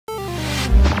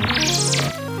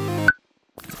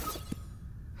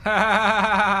We're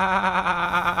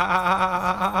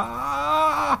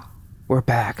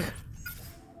back.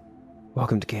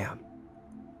 Welcome to camp.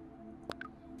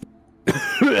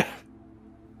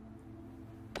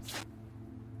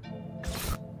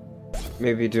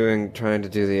 Maybe trying to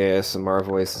do the ASMR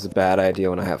voice is a bad idea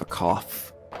when I have a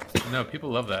cough. No, people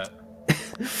love that.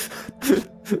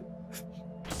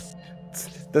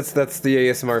 That's the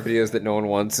ASMR videos that no one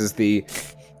wants, is the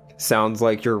sounds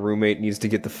like your roommate needs to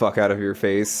get the fuck out of your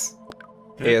face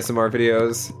ASMR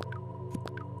videos.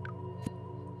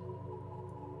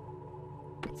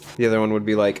 The other one would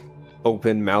be like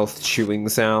open mouth chewing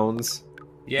sounds.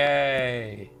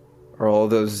 Yay! Or all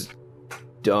those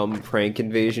dumb prank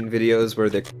invasion videos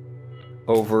where the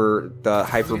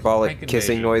hyperbolic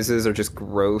kissing noises are just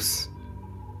gross.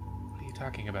 What are you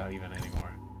talking about even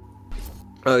anymore?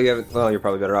 Oh, you haven't. Well, you're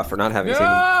probably better off for not having seen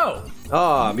them. No!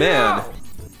 Oh man,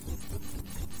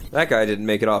 that guy didn't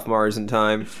make it off Mars in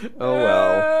time. Oh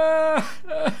well.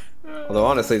 Although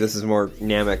honestly, this is more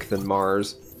Namek than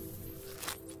Mars.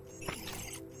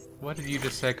 What did you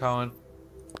just say, Colin?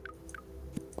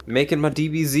 Making my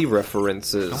DBZ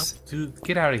references. Dude,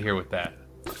 get out of here with that.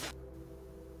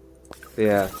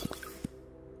 Yeah.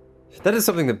 That is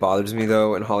something that bothers me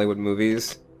though in Hollywood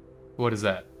movies. What is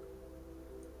that?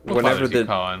 What Whenever bothers you,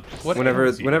 Colin? What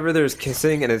whenever there's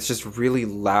kissing and it's just really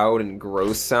loud and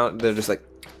gross sound, they're just like.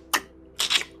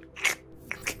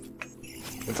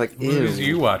 It's like, ew. What movies are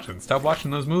you watching? Stop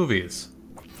watching those movies.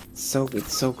 It's so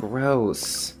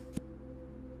gross.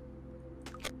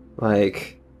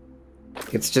 Like,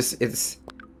 it's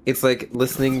like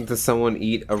listening to someone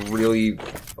eat a really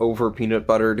over peanut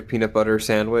butter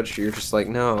sandwich. You're just like,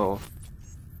 no.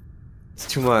 It's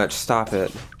too much. Stop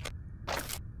it.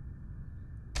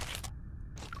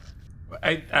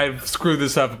 I've screwed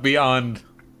this up beyond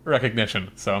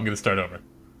recognition, so I'm gonna start over.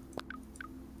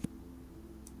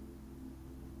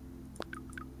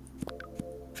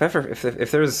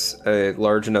 If there's a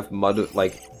large enough mud,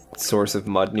 like, source of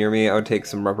mud near me, I would take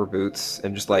some rubber boots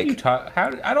and just like.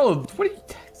 I don't. What are you?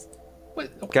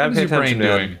 What Gotta is pay your brain attention,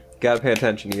 man. doing? Gotta pay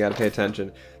attention. You gotta pay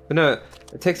attention. But no,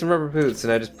 I take some rubber boots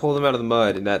and I just pull them out of the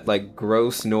mud, and that like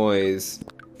gross noise.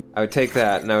 I would take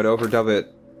that and I would overdub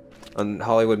it on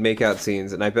Hollywood makeout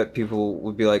scenes, and I bet people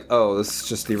would be like, "Oh, this is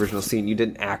just the original scene. You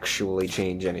didn't actually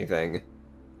change anything."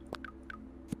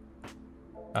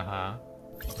 Uh-huh.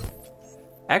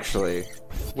 Actually,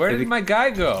 Where did my guy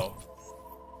go?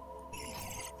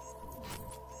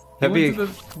 When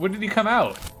did he come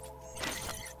out?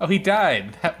 Oh, he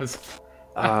died. That was.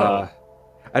 I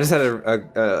just had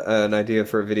an idea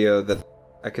for a video that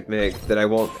I could make that I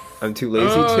won't. I'm too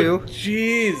lazy to.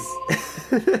 Jeez.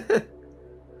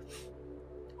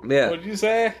 Yeah. What did you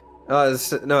say? I was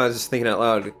just thinking out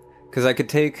loud because I could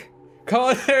take.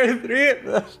 Colin, there are 3 of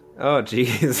them. Oh,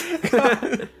 jeez.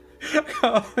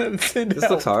 Colin, This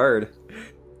looks hard.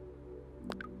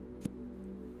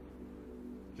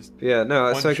 Yeah,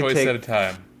 no. One So I could choice take. at a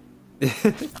time.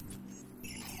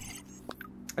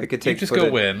 I could take. You just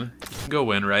go win. You can go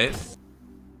win, right?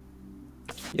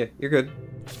 Yeah, you're good.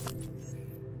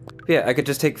 Yeah, I could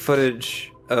just take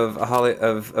footage of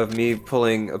of me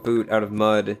pulling a boot out of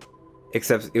mud,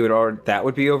 except that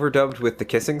would be overdubbed with the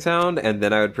kissing sound, and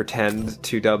then I would pretend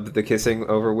to dub the kissing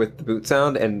over with the boot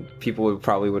sound, and people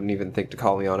wouldn't even think to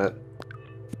call me on it.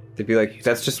 They'd be like,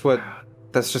 that's just what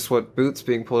boots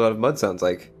being pulled out of mud sounds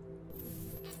like.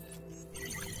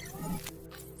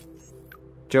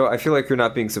 Joe, I feel like you're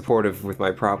not being supportive with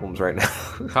my problems right now.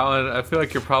 Colin, I feel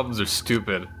like your problems are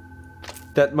stupid.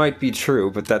 That might be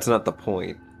true, but that's not the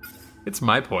point. It's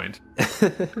my point.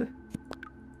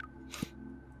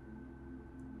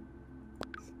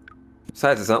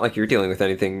 Besides, it's not like you're dealing with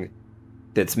anything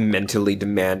that's mentally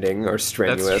demanding or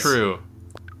strenuous. That's true.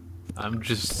 I'm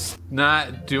just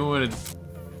not doing it.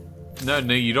 No,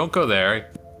 you don't go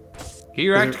there. Get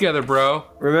your act together, bro.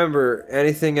 Remember,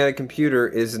 anything at a computer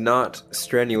is not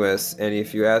strenuous, and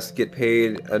if you ask to get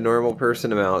paid a normal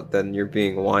person amount, then you're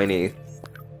being whiny.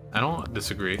 I don't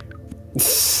disagree.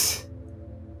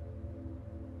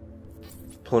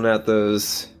 Pulling out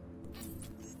those,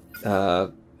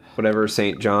 whatever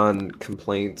St. John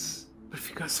complaints. But if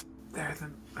you go there,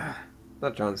 then...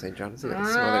 Not John St. John, is it?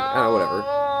 Oh, whatever.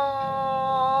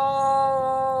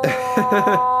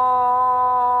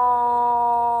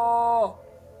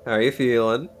 How are you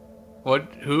feeling?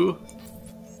 What? Who?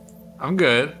 I'm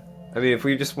good. I mean, if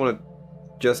we just want to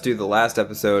just do the last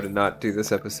episode and not do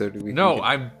this episode,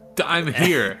 I'm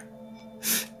here.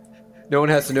 No one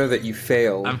has to know that you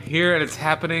failed. I'm here and it's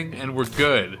happening and we're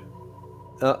good.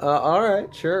 All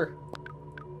right, sure.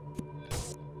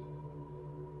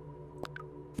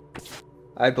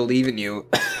 I believe in you.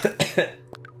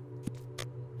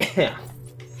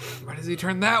 Why does he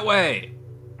turn that way?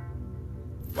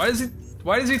 Why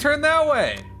does he turn that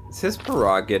way? It's his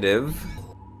prerogative.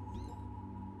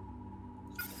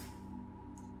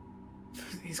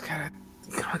 He's gotta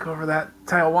go over that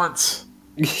tile once.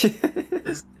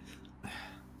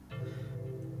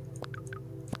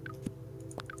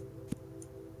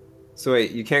 So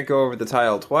wait, you can't go over the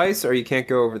tile twice, or you can't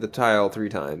go over the tile 3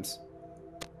 times?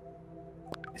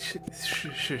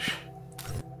 Shush.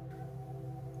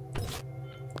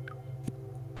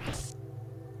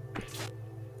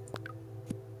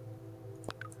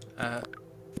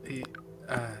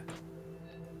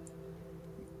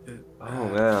 Oh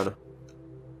man.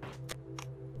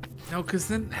 No, because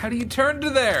then how do you turn to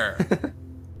there?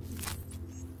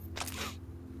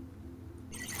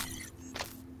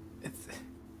 It's,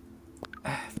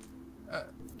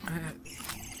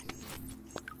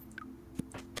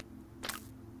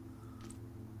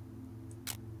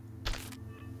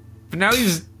 but now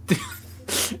he's...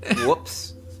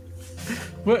 Whoops.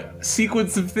 What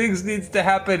sequence of things needs to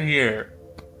happen here?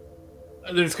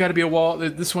 There's got to be a wall.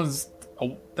 This one's...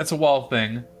 that's a wall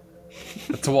thing.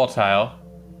 That's a wall tile.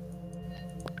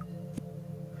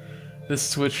 This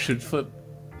switch should flip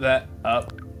that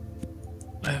up.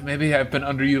 Maybe I've been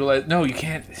underutilized. No, you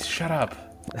can't. Shut up.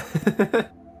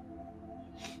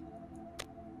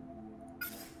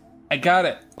 I got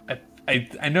it.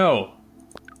 I know.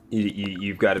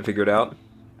 You've got it figured out?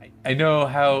 I know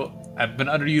how I've been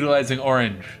underutilizing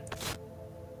orange.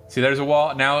 See, there's a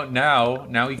wall.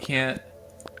 Now he can't.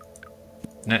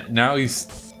 Now he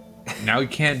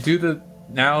can't do the.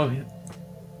 No.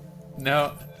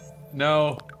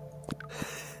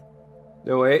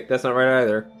 No, wait, that's not right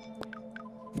either.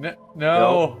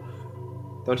 No.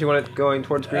 Don't you want it going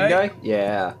towards green guy?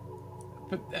 Yeah.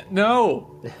 But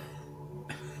no.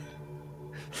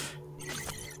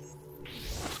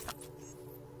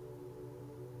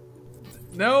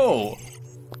 No.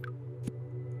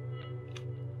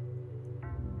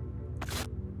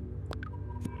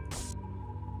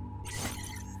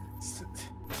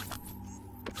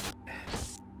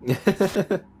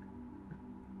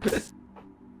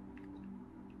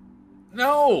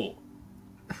 No.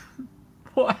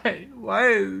 Why? Why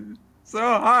is it so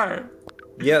hard?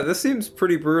 Yeah, this seems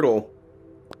pretty brutal.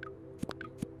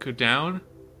 Go down?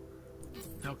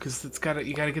 No, because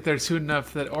you gotta get there soon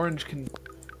enough that orange can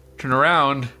turn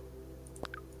around.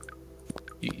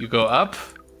 You go up.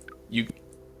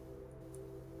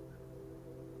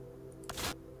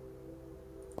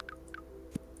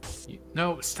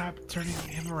 No, stop turning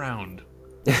him around.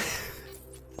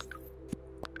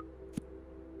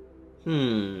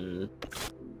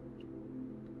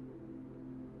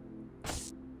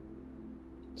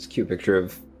 It's a cute picture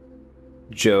of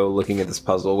Joe looking at this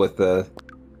puzzle with the...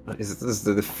 This is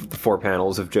the 4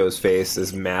 panels of Joe's face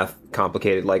as math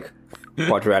complicated, like,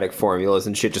 quadratic formulas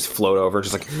and shit just float over,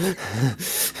 just like...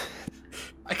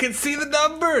 I can see the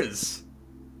numbers!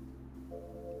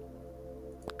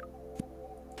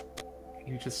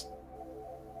 You just...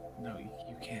 No, you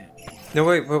can't. No,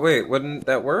 wait, wouldn't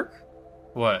that work?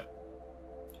 What?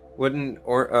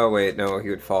 Oh, wait, no, he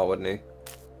would fall, wouldn't he?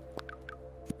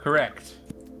 Correct.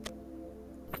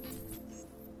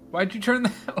 Why'd you turn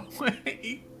that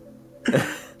way?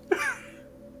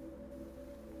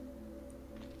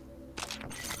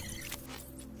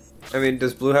 I mean,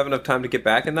 does Blue have enough time to get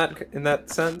back in that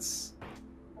sense?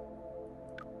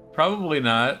 Probably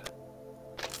not.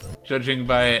 Judging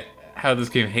by how this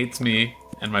game hates me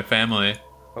and my family.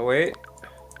 Oh, wait.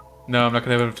 No, I'm not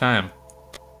gonna have enough time.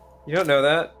 You don't know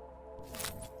that.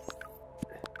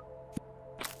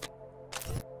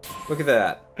 Look at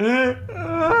that.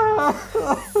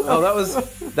 Oh,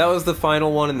 that was the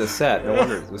final one in the set. No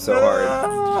wonder it was so hard.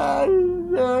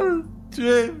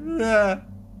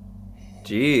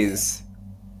 Jeez.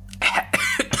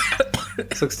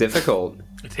 This looks difficult.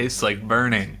 It tastes like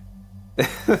burning.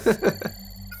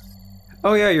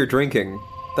 Oh yeah, you're drinking.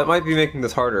 That might be making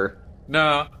this harder.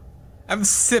 No, I'm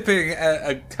sipping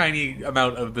a tiny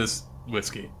amount of this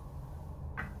whiskey.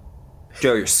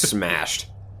 Joe, you're smashed.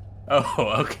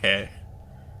 Oh, okay.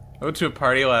 I went to a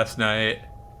party last night.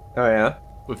 Oh yeah?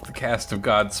 With the cast of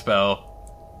Godspell.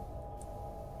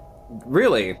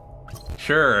 Really?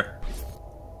 Sure.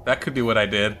 That could be what I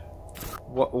did.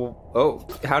 What? Oh,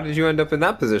 how did you end up in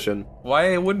that position?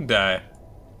 Why wouldn't I?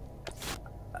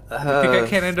 I think I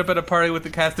can't end up at a party with the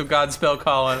cast of Godspell,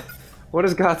 Colin. What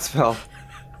is Godspell?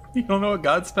 You don't know what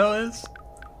Godspell is?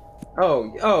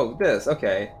 Oh, this,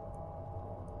 okay.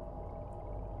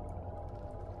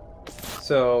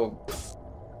 So,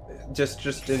 just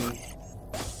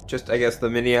Just, I guess, the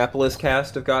Minneapolis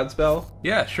cast of Godspell?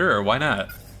 Yeah, sure. Why not?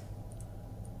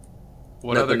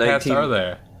 What Not other the casts 19 are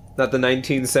there? Not the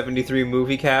 1973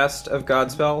 movie cast of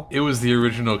Godspell? It was the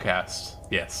original cast.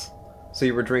 Yes. So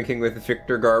you were drinking with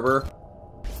Victor Garber,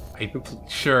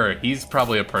 Sure, he's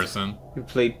probably a person. who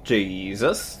played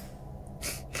Jesus,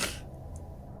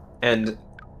 and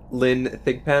Lynn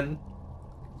Thigpen,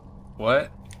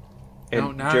 What? and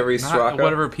No, not, Jerry not Straka.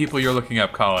 whatever people you're looking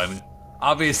up, Colin.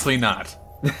 Obviously not.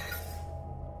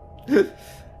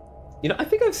 You know, I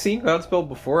think I've seen Godspell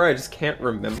before, I just can't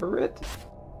remember it.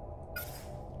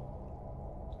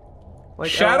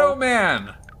 Like, Shadow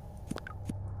Man!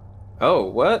 Oh,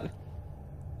 what?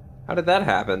 How did that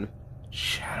happen?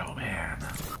 Shadow Man.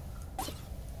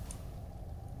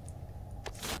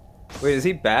 Wait, is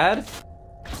he bad?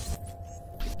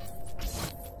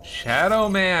 Shadow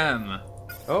Man!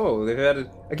 Oh, they've added...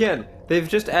 Again, they've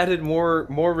just added more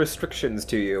restrictions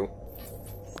to you.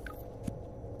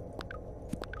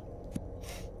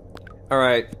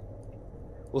 Alright.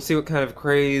 We'll see what kind of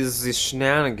crazy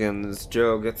shenanigans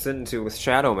Joe gets into with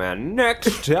Shadow Man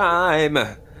next time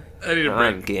I need a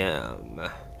break. on Gam.